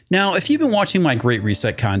Now, if you've been watching my Great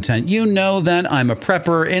Reset content, you know that I'm a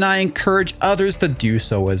prepper and I encourage others to do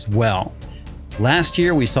so as well. Last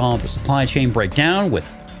year, we saw the supply chain break down with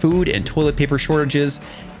food and toilet paper shortages.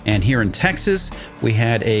 And here in Texas, we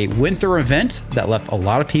had a winter event that left a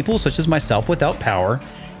lot of people, such as myself, without power.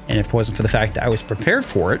 And if it wasn't for the fact that I was prepared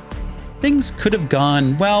for it, things could have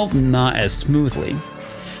gone, well, not as smoothly.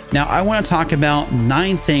 Now, I want to talk about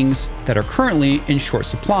 9 things that are currently in short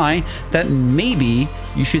supply that maybe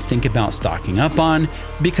you should think about stocking up on,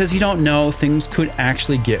 because you don't know, things could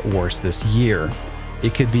actually get worse this year.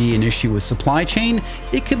 It could be an issue with supply chain.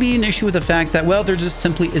 It could be an issue with the fact that, well, there just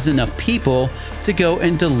simply isn't enough people to go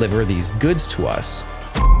and deliver these goods to us.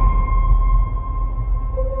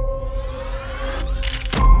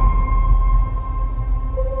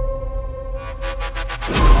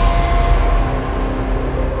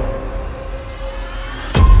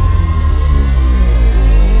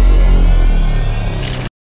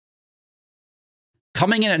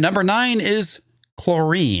 Coming in at number 9 is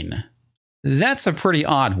chlorine. That's a pretty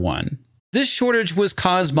odd one. This shortage was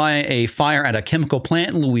caused by a fire at a chemical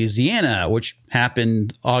plant in Louisiana, which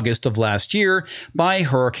happened August of last year by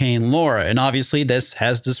Hurricane Laura, and obviously this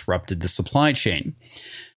has disrupted the supply chain.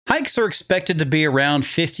 Hikes are expected to be around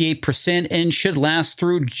 58% and should last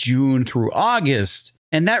through June through August,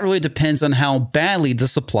 and that really depends on how badly the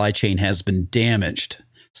supply chain has been damaged.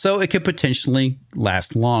 So it could potentially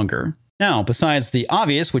last longer. Now, besides the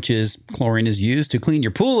obvious, which is chlorine is used to clean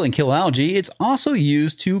your pool and kill algae, it's also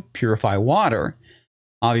used to purify water.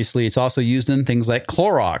 Obviously, it's also used in things like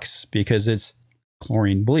Clorox because it's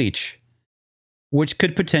chlorine bleach, which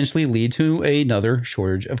could potentially lead to another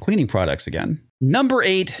shortage of cleaning products again. Number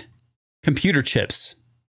 8, computer chips.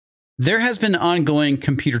 There has been an ongoing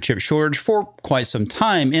computer chip shortage for quite some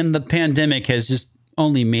time, and the pandemic has just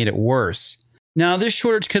only made it worse. Now, this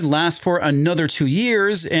shortage could last for another 2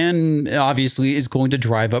 years and obviously is going to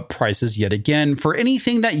drive up prices yet again for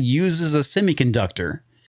anything that uses a semiconductor.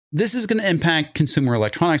 This is going to impact consumer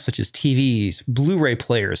electronics such as TVs, Blu-ray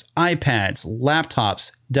players, iPads,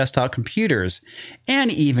 laptops, desktop computers, and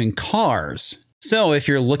even cars. So if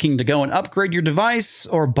you're looking to go and upgrade your device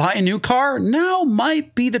or buy a new car, now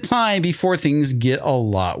might be the time before things get a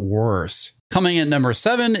lot worse. Coming at number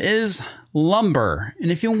 7 is lumber.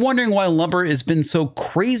 And if you're wondering why lumber has been so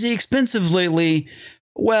crazy expensive lately,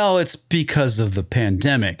 well, it's because of the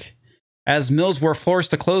pandemic. As mills were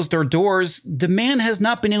forced to close their doors, demand has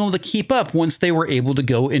not been able to keep up once they were able to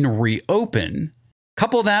go and reopen.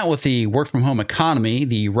 Couple that with the work-from-home economy,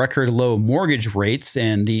 the record low mortgage rates,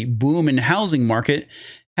 and the boom in housing market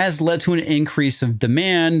has led to an increase of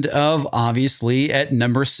demand of, obviously, at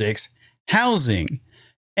number 6, housing.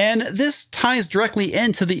 And this ties directly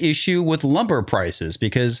into the issue with lumber prices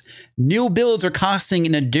because new builds are costing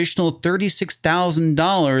an additional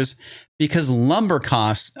 $36,000 because lumber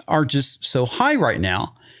costs are just so high right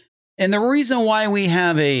now. And the reason why we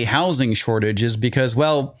have a housing shortage is because,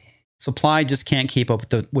 well, supply just can't keep up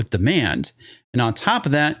with demand. And on top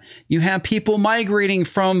of that, you have people migrating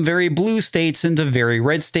from very blue states into very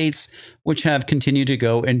red states, which have continued to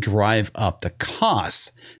go and drive up the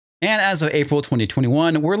costs. And as of April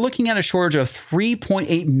 2021, we're looking at a shortage of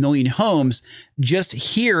 3.8 million homes just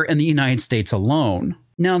here in the United States alone.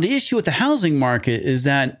 Now, the issue with the housing market is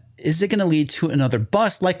that, is it going to lead to another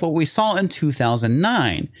bust like what we saw in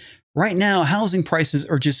 2009? Right now, housing prices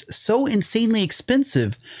are just so insanely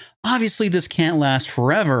expensive. Obviously, this can't last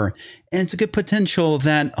forever, and it's a good potential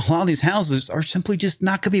that a lot of these houses are simply just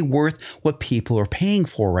not going to be worth what people are paying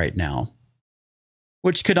for right now,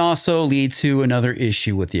 which could also lead to another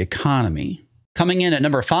issue with the economy. Coming in at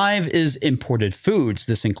number 5 is imported foods.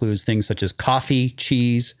 This includes things such as coffee,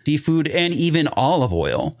 cheese, seafood, and even olive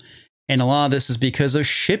oil. And a lot of this is because of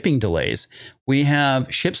shipping delays. We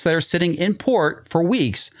have ships that are sitting in port for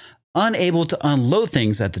weeks, unable to unload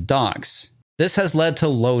things at the docks. This has led to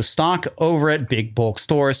low stock over at big bulk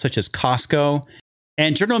stores such as Costco.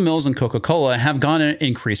 And General Mills and Coca-Cola have gone and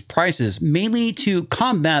increased prices, mainly to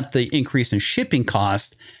combat the increase in shipping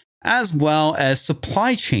costs, as well as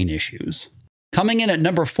supply chain issues. Coming in at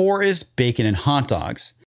number 4 is bacon and hot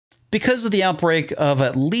dogs. Because of the outbreak of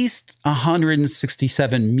at least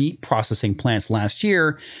 167 meat processing plants last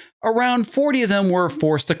year, around 40 of them were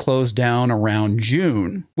forced to close down around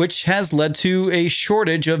June, which has led to a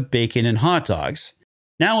shortage of bacon and hot dogs.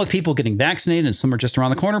 Now, with people getting vaccinated and summer just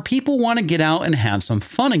around the corner, people want to get out and have some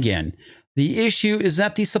fun again. The issue is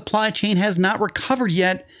that the supply chain has not recovered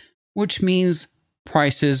yet, which means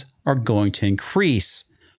prices are going to increase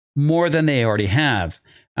more than they already have.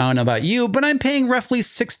 I don't know about you, but I'm paying roughly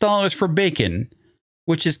 $6 for bacon,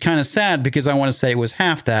 which is kind of sad because I want to say it was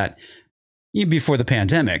half that. before the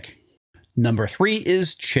pandemic. Number 3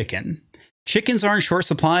 is chicken. Chickens are in short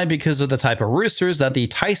supply because of the type of roosters that the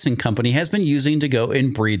Tyson company has been using to go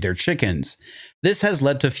and breed their chickens. This has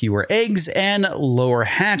led to fewer eggs and lower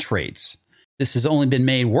hatch rates. This has only been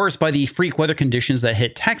made worse by the freak weather conditions that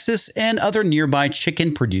hit Texas and other nearby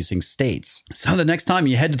chicken-producing states. So the next time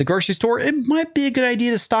you head to the grocery store, it might be a good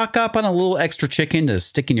idea to stock up on a little extra chicken to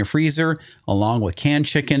stick in your freezer, along with canned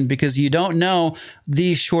chicken, because you don't know,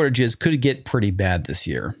 these shortages could get pretty bad this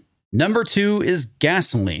year. Number 2 is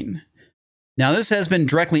gasoline. Now, this has been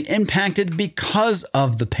directly impacted because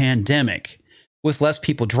of the pandemic. With less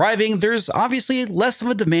people driving, there's obviously less of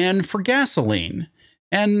a demand for gasoline.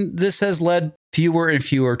 And this has led fewer and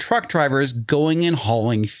fewer truck drivers going and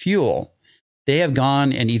hauling fuel. They have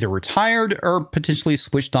gone and either retired or potentially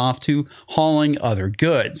switched off to hauling other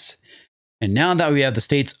goods. And now that we have the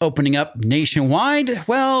states opening up nationwide,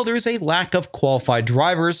 well, there's a lack of qualified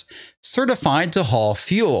drivers certified to haul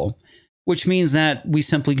fuel, which means that we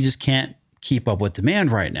simply just can't keep up with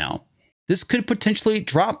demand right now. This could potentially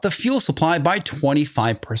drop the fuel supply by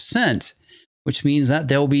 25%. Which means that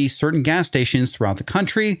there will be certain gas stations throughout the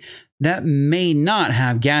country that may not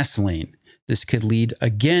have gasoline. This could lead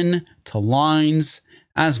again to lines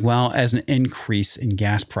as well as an increase in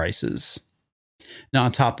gas prices. Now,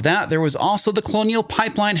 on top of that, there was also the Colonial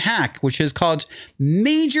Pipeline hack, which has caused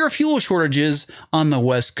major fuel shortages on the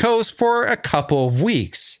West Coast for a couple of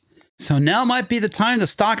weeks. So now might be the time to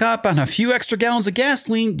stock up on a few extra gallons of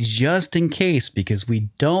gasoline just in case, because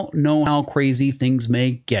we don't know how crazy things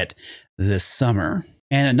may get this summer.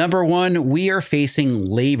 And at number 1, we are facing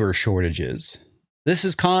labor shortages. This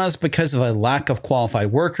is caused because of a lack of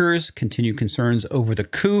qualified workers, continued concerns over the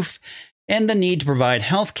COOF, and the need to provide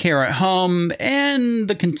health care at home, and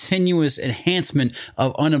the continuous enhancement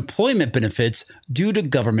of unemployment benefits due to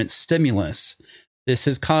government stimulus. This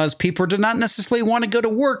has caused people to not necessarily want to go to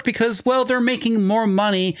work because, well, they're making more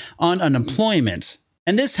money on unemployment.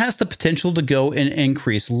 And this has the potential to go and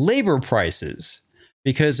increase labor prices.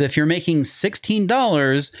 Because if you're making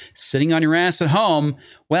 $16 sitting on your ass at home,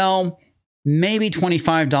 well, maybe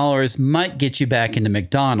 $25 might get you back into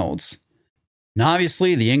McDonald's. Now,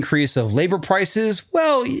 obviously, the increase of labor prices,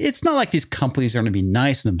 well, it's not like these companies are going to be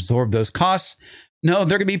nice and absorb those costs. No,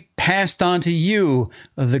 they're going to be passed on to you,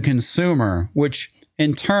 the consumer, which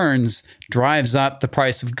in turns drives up the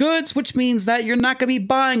price of goods, which means that you're not going to be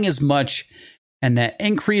buying as much. And that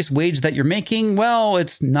increased wage that you're making, well,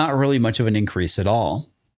 it's not really much of an increase at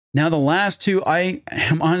all. Now, the last 2 I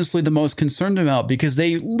am honestly the most concerned about because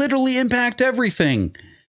they literally impact everything.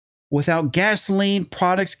 Without gasoline,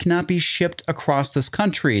 products cannot be shipped across this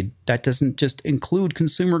country. That doesn't just include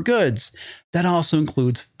consumer goods. That also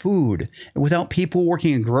includes food. And without people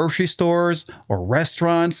working in grocery stores or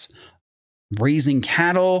restaurants, raising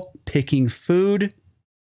cattle, picking food,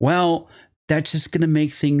 well, that's just going to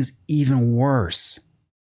make things even worse.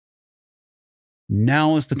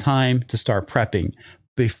 Now is the time to start prepping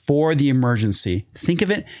before the emergency. Think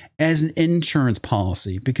of it as an insurance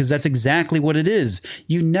policy because that's exactly what it is.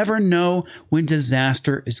 You never know when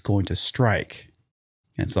disaster is going to strike.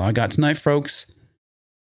 That's all I got tonight, folks.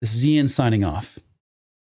 This is Ian signing off.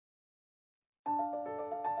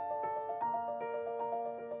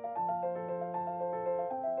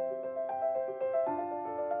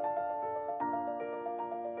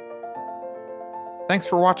 Thanks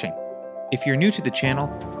for watching. If you're new to the channel,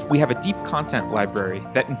 we have a deep content library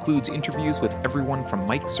that includes interviews with everyone from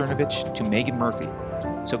Mike Cernovich to Megan Murphy,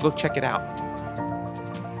 so go check it out.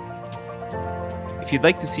 If you'd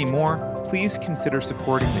like to see more, please consider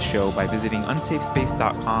supporting the show by visiting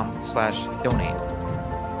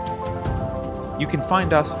unsafespace.com/donate. You can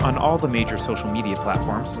find us on all the major social media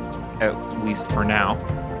platforms, at least for now,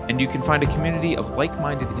 and you can find a community of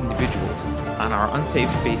like-minded individuals on our Unsafe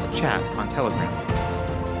Space chat on Telegram.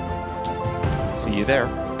 See you there.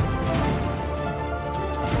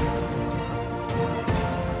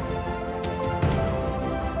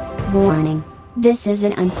 Warning. This is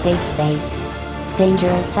an unsafe space.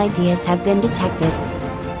 Dangerous ideas have been detected.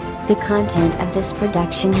 The content of this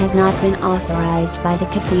production has not been authorized by the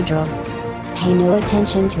Cathedral. Pay no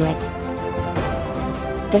attention to it.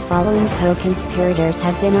 The following co-conspirators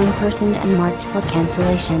have been unpersoned and marked for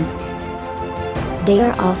cancellation. They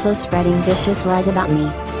are also spreading vicious lies about me.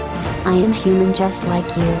 I am human just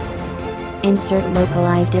like you. Insert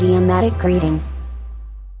localized idiomatic greeting.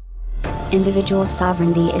 Individual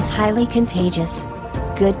sovereignty is highly contagious.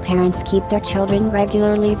 Good parents keep their children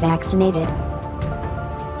regularly vaccinated.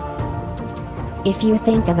 If you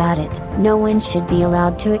think about it, no one should be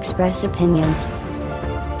allowed to express opinions.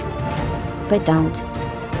 But don't.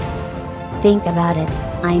 Think about it,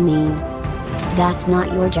 I mean. That's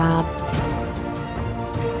not your job.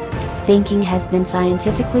 Thinking has been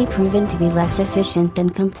scientifically proven to be less efficient than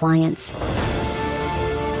compliance.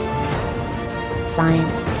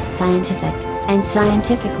 Science, scientific, and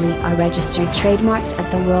scientifically are registered trademarks of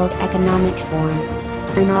the World Economic Forum.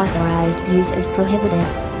 Unauthorized use is prohibited.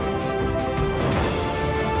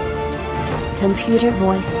 Computer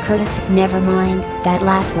voice courtesy. Never mind, that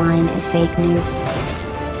last line is fake news.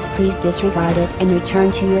 Please disregard it and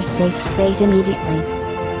return to your safe space immediately.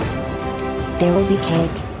 There will be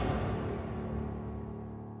cake.